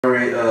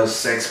Favorite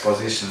sex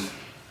position.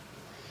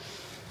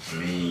 I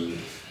mean,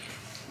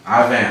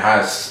 I haven't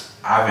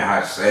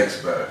had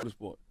sex, but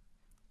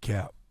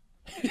Cap.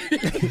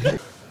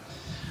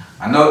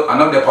 I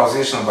know the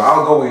position, but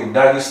I'll go with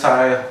doggy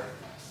style.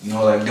 You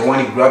know, like the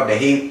one you grab the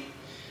hip,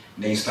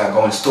 then you start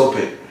going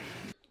stupid.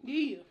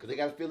 Yeah. Cause they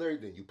gotta feel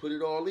everything. You put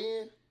it all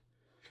in,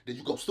 then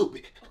you go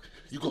stupid.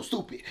 You go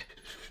stupid.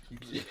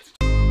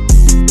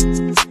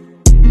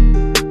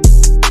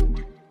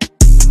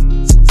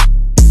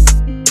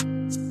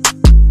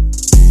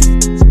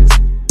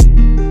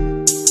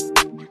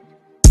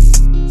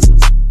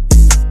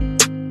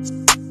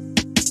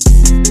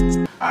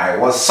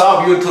 Alright, what's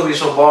up YouTube? It's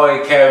your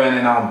boy Kevin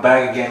and I'm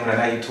back again with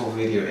another YouTube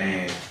video,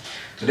 and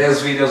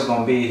today's video is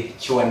gonna be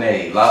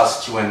Q&A,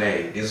 last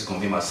Q&A. This is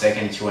gonna be my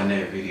second Q&A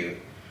video.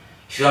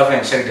 If you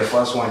haven't checked the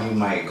first one, you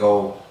might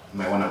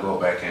wanna go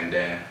back and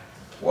then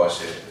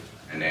watch it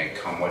and then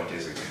come watch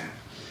this again.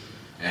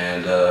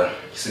 And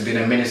it's been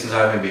a minute since I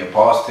haven't been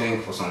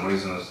posting for some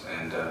reasons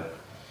and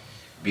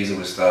busy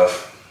with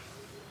stuff.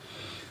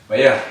 But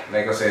yeah,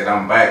 like I said,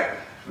 I'm back.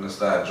 I'm gonna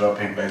start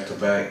dropping back to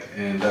back,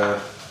 and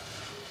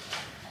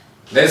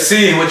let's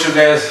see what you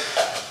guys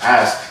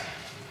ask.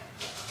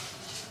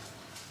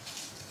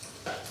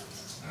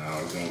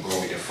 We're gonna go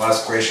with the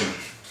first question.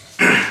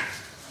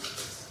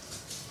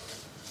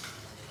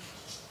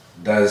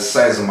 Does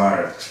size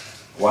matter?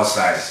 What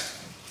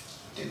size?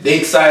 The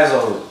dick size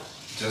or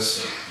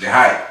just the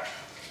height?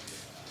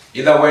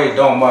 Either way, it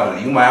don't matter.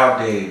 You might have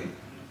the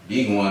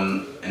big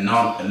one and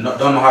don't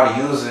know how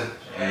to use it,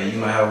 and you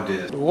might have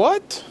the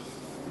What?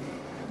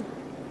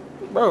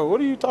 Bro, what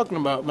are you talking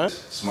about, man?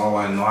 small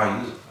one and know how to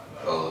use it.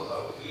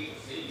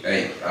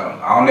 Hey,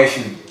 I don't know if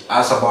you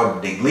asked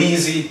about the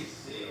glizzy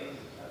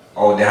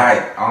or the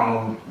height. I don't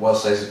know what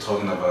size you're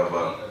talking about,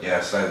 but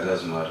yeah, size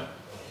does matter.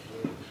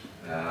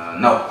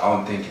 No, I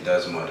don't think it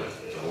does matter.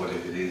 But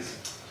whatever it is,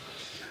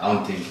 I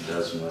don't think it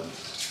does matter.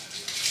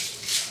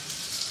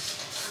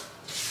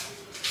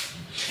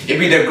 It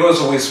be the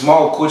girls with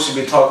small coochie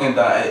be talking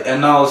that,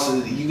 and now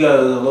you got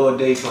a little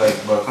dick,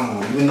 like, bro, come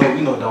on, you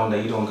know down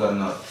there you don't got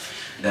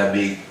that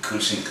big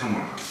coochie, come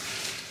on.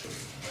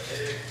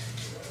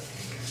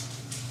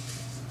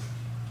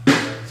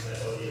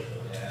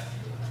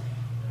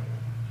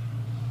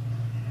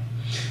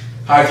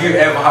 Have you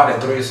ever had a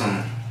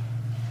threesome?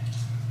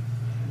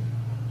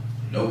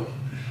 Nope.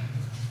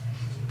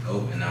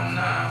 Nope, and I'm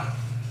not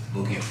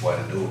looking for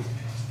to do it.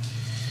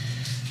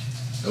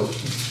 Nope.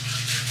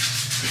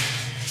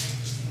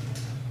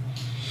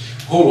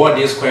 Who wrote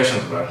these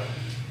questions, bro?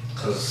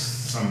 Cause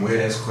some weird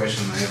ass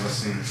question I ever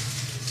seen.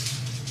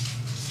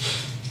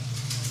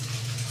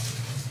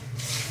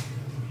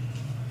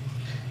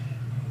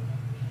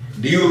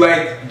 Do you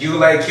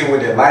like it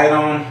with the light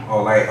on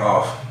or light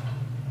off?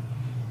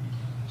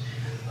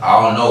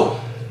 I don't know,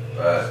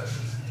 but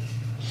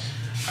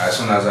as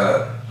soon as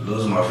I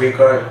lose my free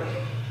card,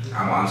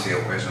 I'm gonna answer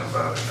your question,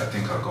 but I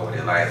think I'll go with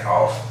the light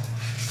off.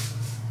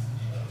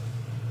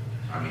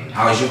 I mean,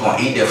 how is you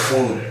gonna eat the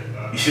food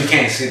if you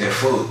can't see the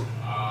food?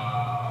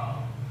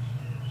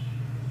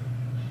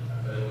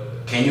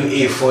 Can you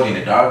eat food in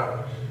the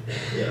dark?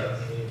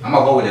 I'm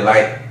gonna go with the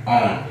light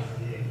on,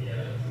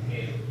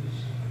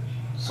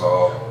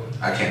 so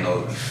I can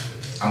know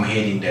if I'm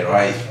hitting the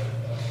right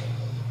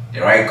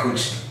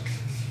coochie.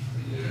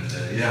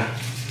 And yeah.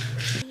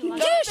 I'm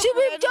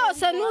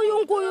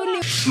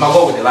gonna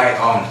go with the light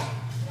on,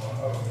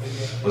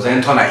 because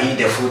I'm trying to eat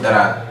the food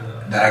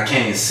that I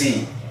can't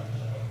see.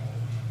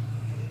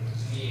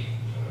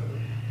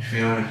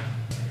 Feel me?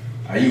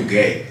 Are you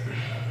gay?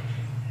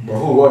 But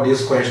who wrote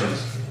these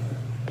questions?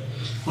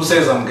 Who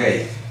says I'm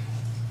gay?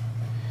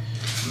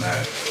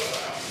 Nah.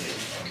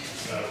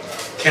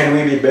 Can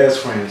we be best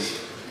friends?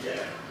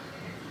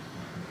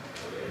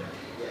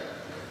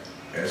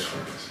 Best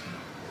friends.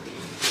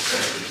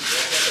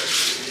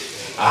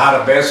 I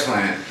had a best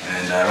friend,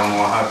 and I don't know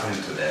what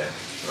happened to that.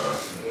 So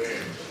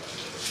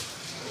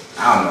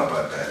I don't know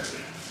about that.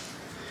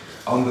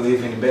 I don't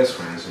believe in best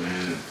friends,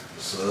 man.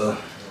 So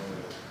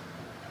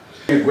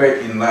you're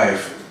great in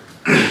life.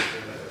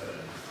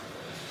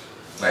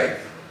 Like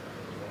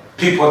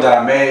people that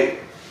I met,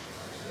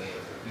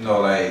 you know,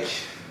 like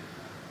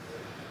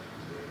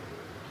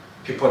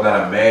people that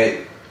I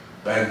met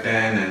back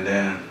then, and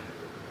then,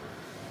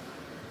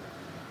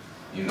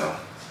 you know,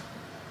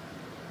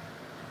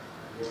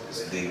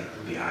 it's deep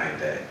behind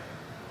that.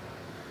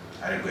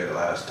 I regret a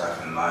lot of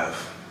stuff in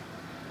life.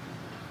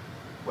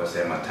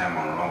 Wasted my time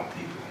on wrong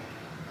people.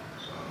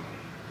 So,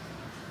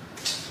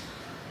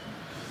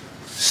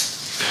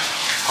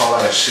 a whole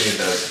lot of shit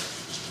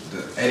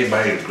that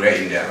anybody regret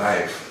in their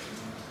life.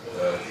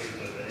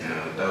 You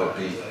know, that would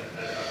be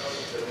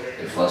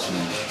the first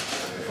one,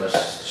 the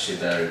first shit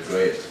that I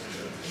regret.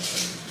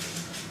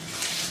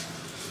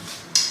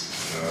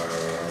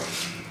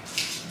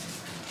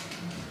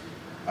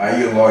 Are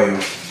you loyal?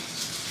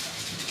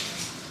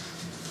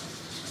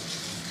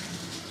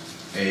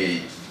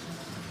 Hey,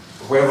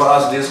 whoever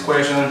asked this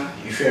question,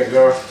 if you're a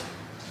girl,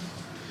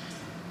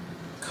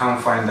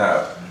 come find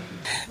out.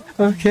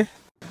 Okay.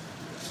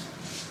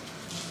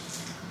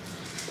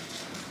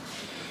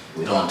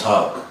 We don't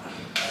talk.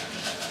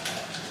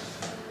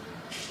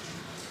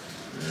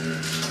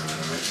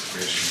 Next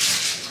question.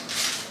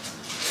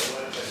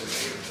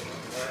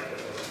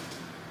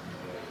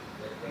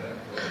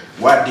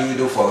 What do you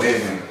do for a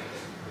living?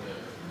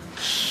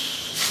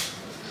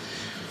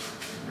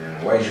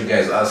 Man, why are you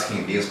guys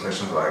asking these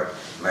questions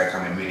like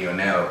I'm a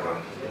millionaire,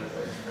 bro?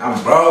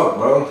 I'm broke,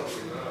 bro.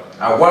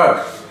 I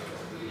work.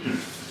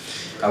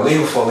 I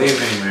live for a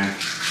living, man.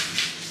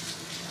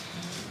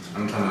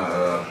 I'm trying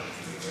to,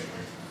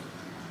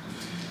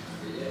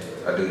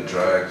 I do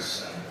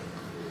drugs,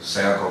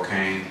 sell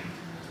cocaine.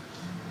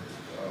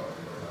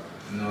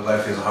 You know,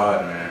 life is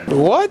hard, man.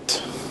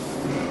 What?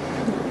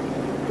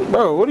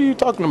 Bro, what are you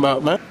talking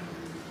about, man?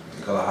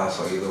 You gotta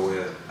hustle either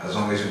way, as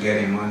long as you're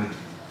getting money.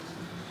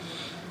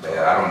 But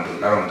yeah, I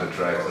don't do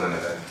drugs, none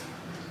of that.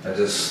 I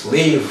just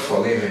live for a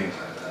living.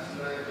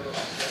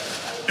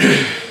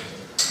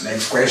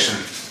 Next question.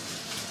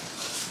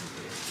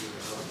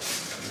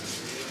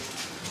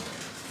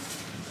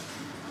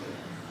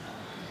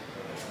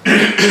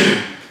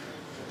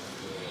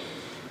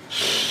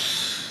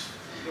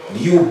 Do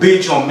you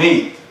beat your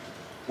mate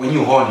when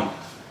you horny?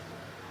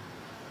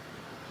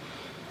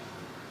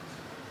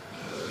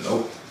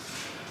 Nope.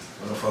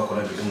 What the fuck would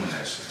I be doing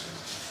that shit?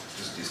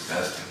 Just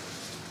disgusting.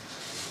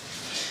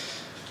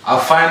 I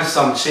find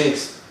some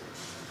chicks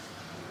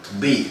to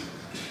beat,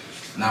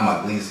 not my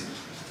glizzy.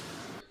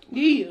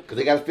 Yeah. Because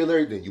they got to feel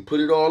everything. You put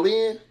it all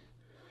in,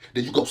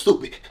 then you go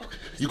stupid.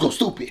 You go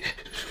stupid.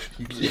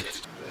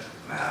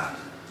 Nah,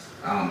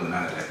 I don't do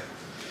none of that.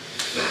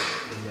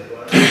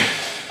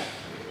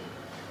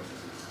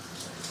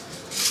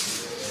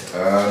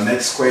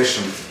 Next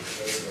question.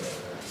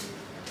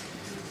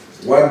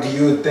 What do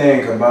you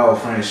think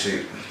about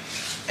friendship?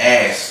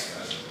 Ass.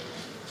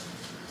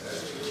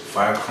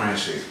 Fuck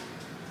friendship.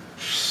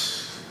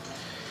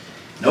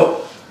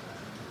 Nope.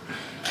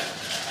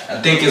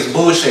 I think it's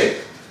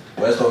bullshit.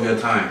 Waste of your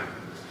time.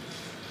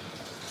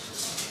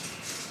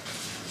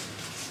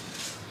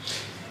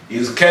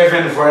 Is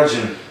Kevin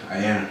virgin? I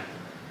am.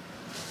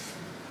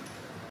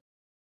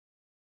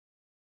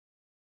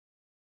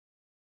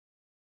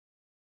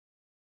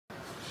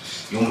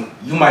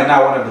 You might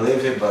not want to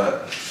believe it,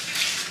 but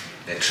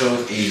the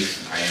truth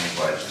is I am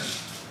virgin.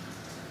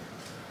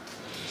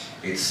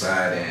 It's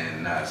sad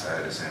and not sad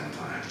at the same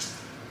time.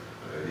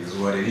 But it is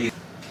what it is.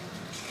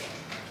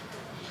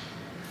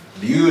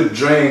 Do you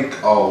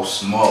drink or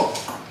smoke?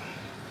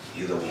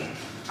 Either one.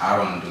 I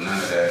don't do none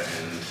of that.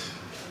 And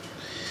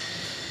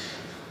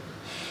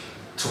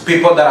to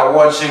people that are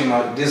watching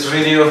this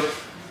video,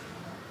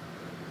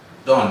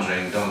 don't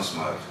drink, don't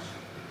smoke.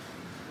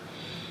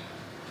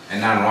 And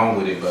nothing wrong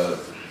with it, but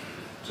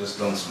just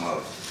don't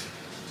smoke.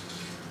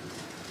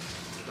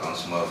 Don't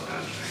smoke,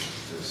 don't drink.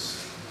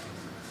 Just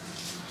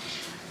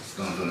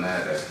don't do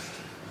none of that.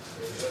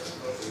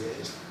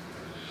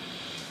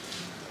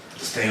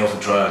 Stay off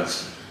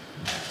drugs.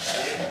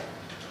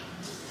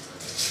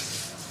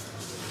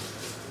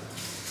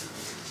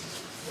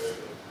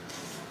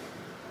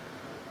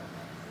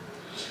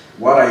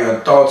 What are your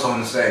thoughts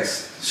on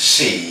sex?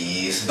 Shit,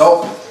 it's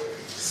dope.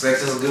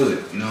 Sex is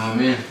good, you know what I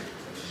mean?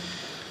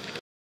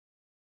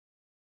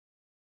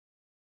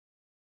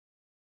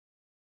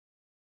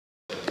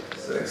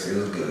 Sex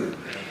is good.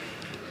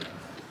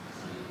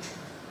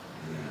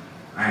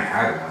 Yeah. I ain't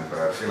had one, but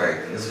I feel like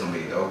it's gonna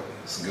be dope.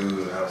 It's good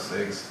to have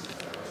sex.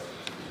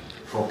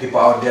 For people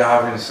out there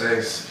having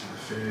sex,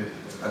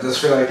 I just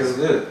feel like it's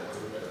good.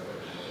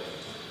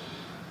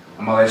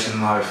 I'm gonna let you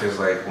know how it feels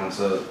like once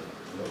I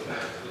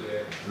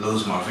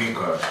lose my V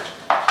card.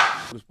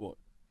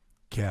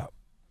 Cap.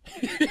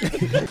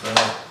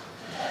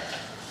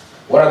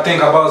 What I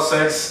think about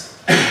sex,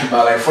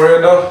 but like for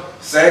real though,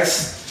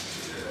 sex,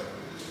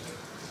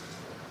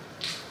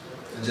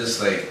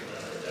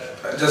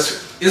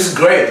 it's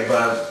great,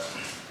 but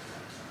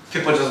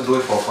people just do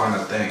it for fun,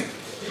 I think.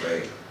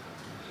 Like,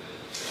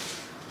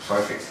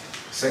 fuck it.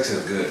 Sex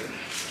is good.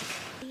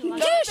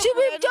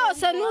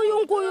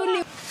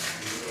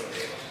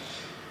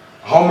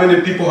 How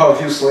many people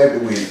have you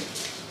slept with?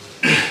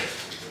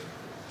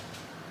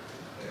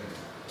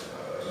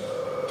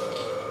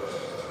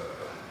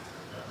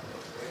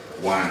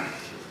 One.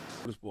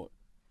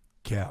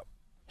 Cap.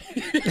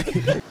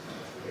 To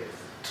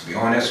be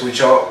honest with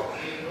y'all,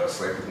 I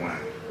slept with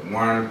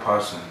one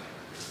person.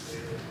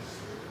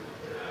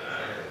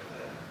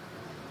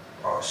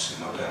 Oh shit,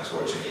 my parents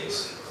watching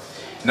this.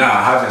 Nah,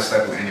 I haven't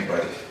slept with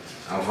anybody.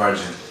 I'm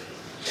virgin.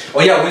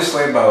 Oh yeah, we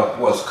slept about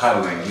what's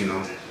cuddling, you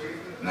know.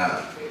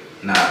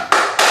 Nah.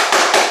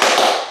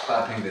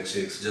 Clapping the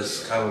chicks,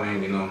 just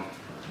cuddling, you know,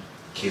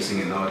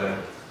 kissing and all that.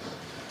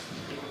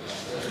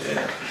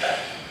 Yeah.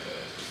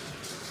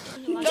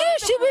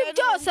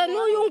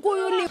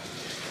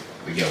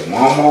 We got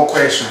one more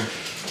question.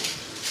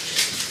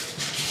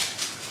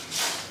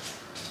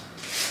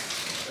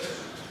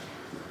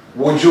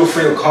 Would you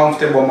feel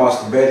comfortable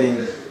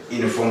masturbating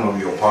in front of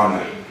your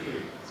partner?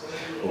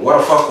 What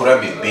the fuck would I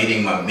be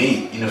beating my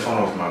meat in front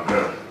of my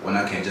girl when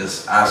I can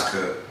just ask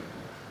her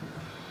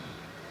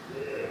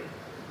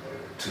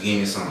to give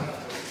me some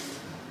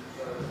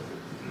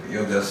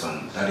you'll get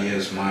some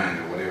daddy-ass mind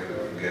or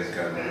whatever you guys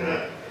got going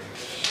on.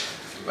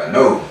 But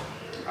no,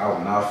 I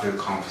will not feel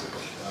comfortable.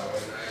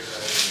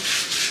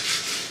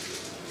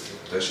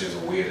 That shit's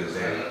weird as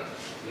hell.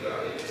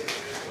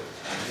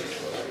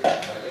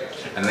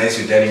 Unless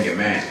you're dating your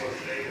man.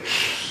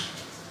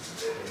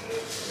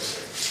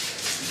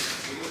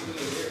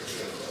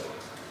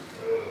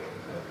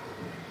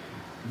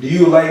 Do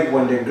you like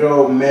when the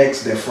girl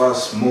makes the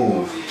first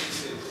move?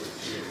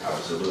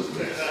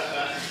 Absolutely.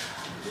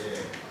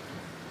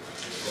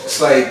 It's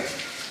like,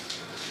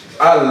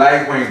 I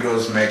like when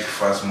girls make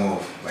first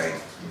move.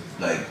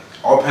 Like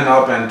open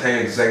up and tell you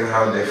exactly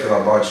how they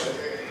feel about you.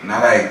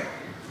 Not like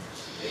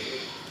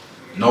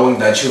knowing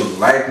that you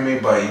like me,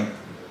 but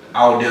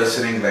out there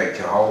sitting like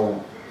a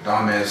whole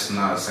dumbass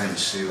not saying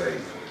shit, like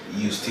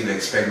you still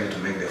expect me to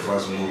make the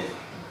first move.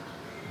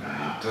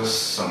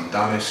 Just some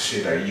dumbest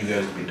shit that you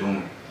guys be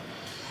doing.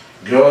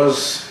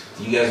 Girls,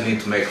 you guys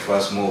need to make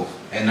first move.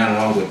 Ain't nothing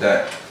wrong with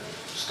that.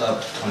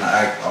 Stop trying to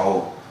act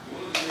all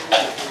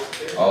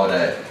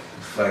that.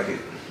 Fuck it.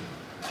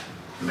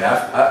 But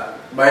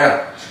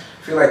yeah,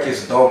 I feel like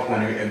it's dope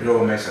when a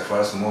girl makes a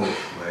first move.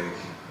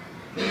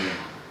 Like,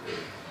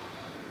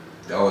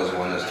 they always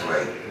want us to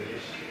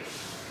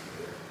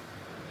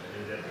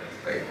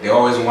they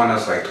always want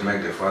us like to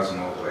make the first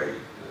move. Like,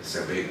 it's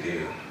a big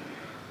deal.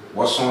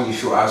 What song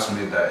if you ask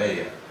me that,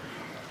 hey,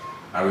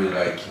 I really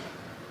like you?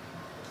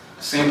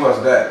 Simple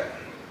as that.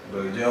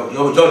 But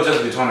you'll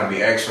just be trying to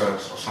be extra or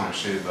some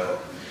shit,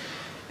 but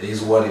it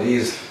is what it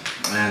is.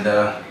 And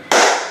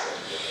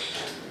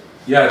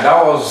yeah,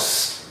 that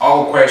was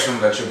all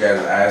questions that you guys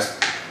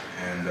asked.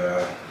 And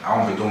I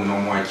won't be doing no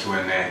more Q&A.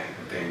 I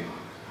think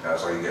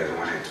that's all you guys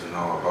wanted to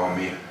know about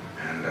me.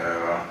 And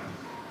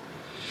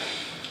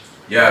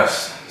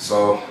yes,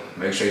 so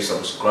make sure you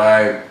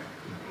subscribe,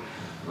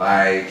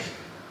 like,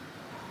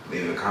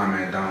 leave a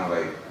comment down,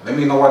 like let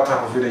me know what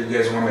type of video you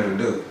guys want me to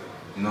do.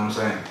 You know what I'm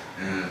saying?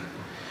 And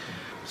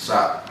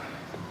stop.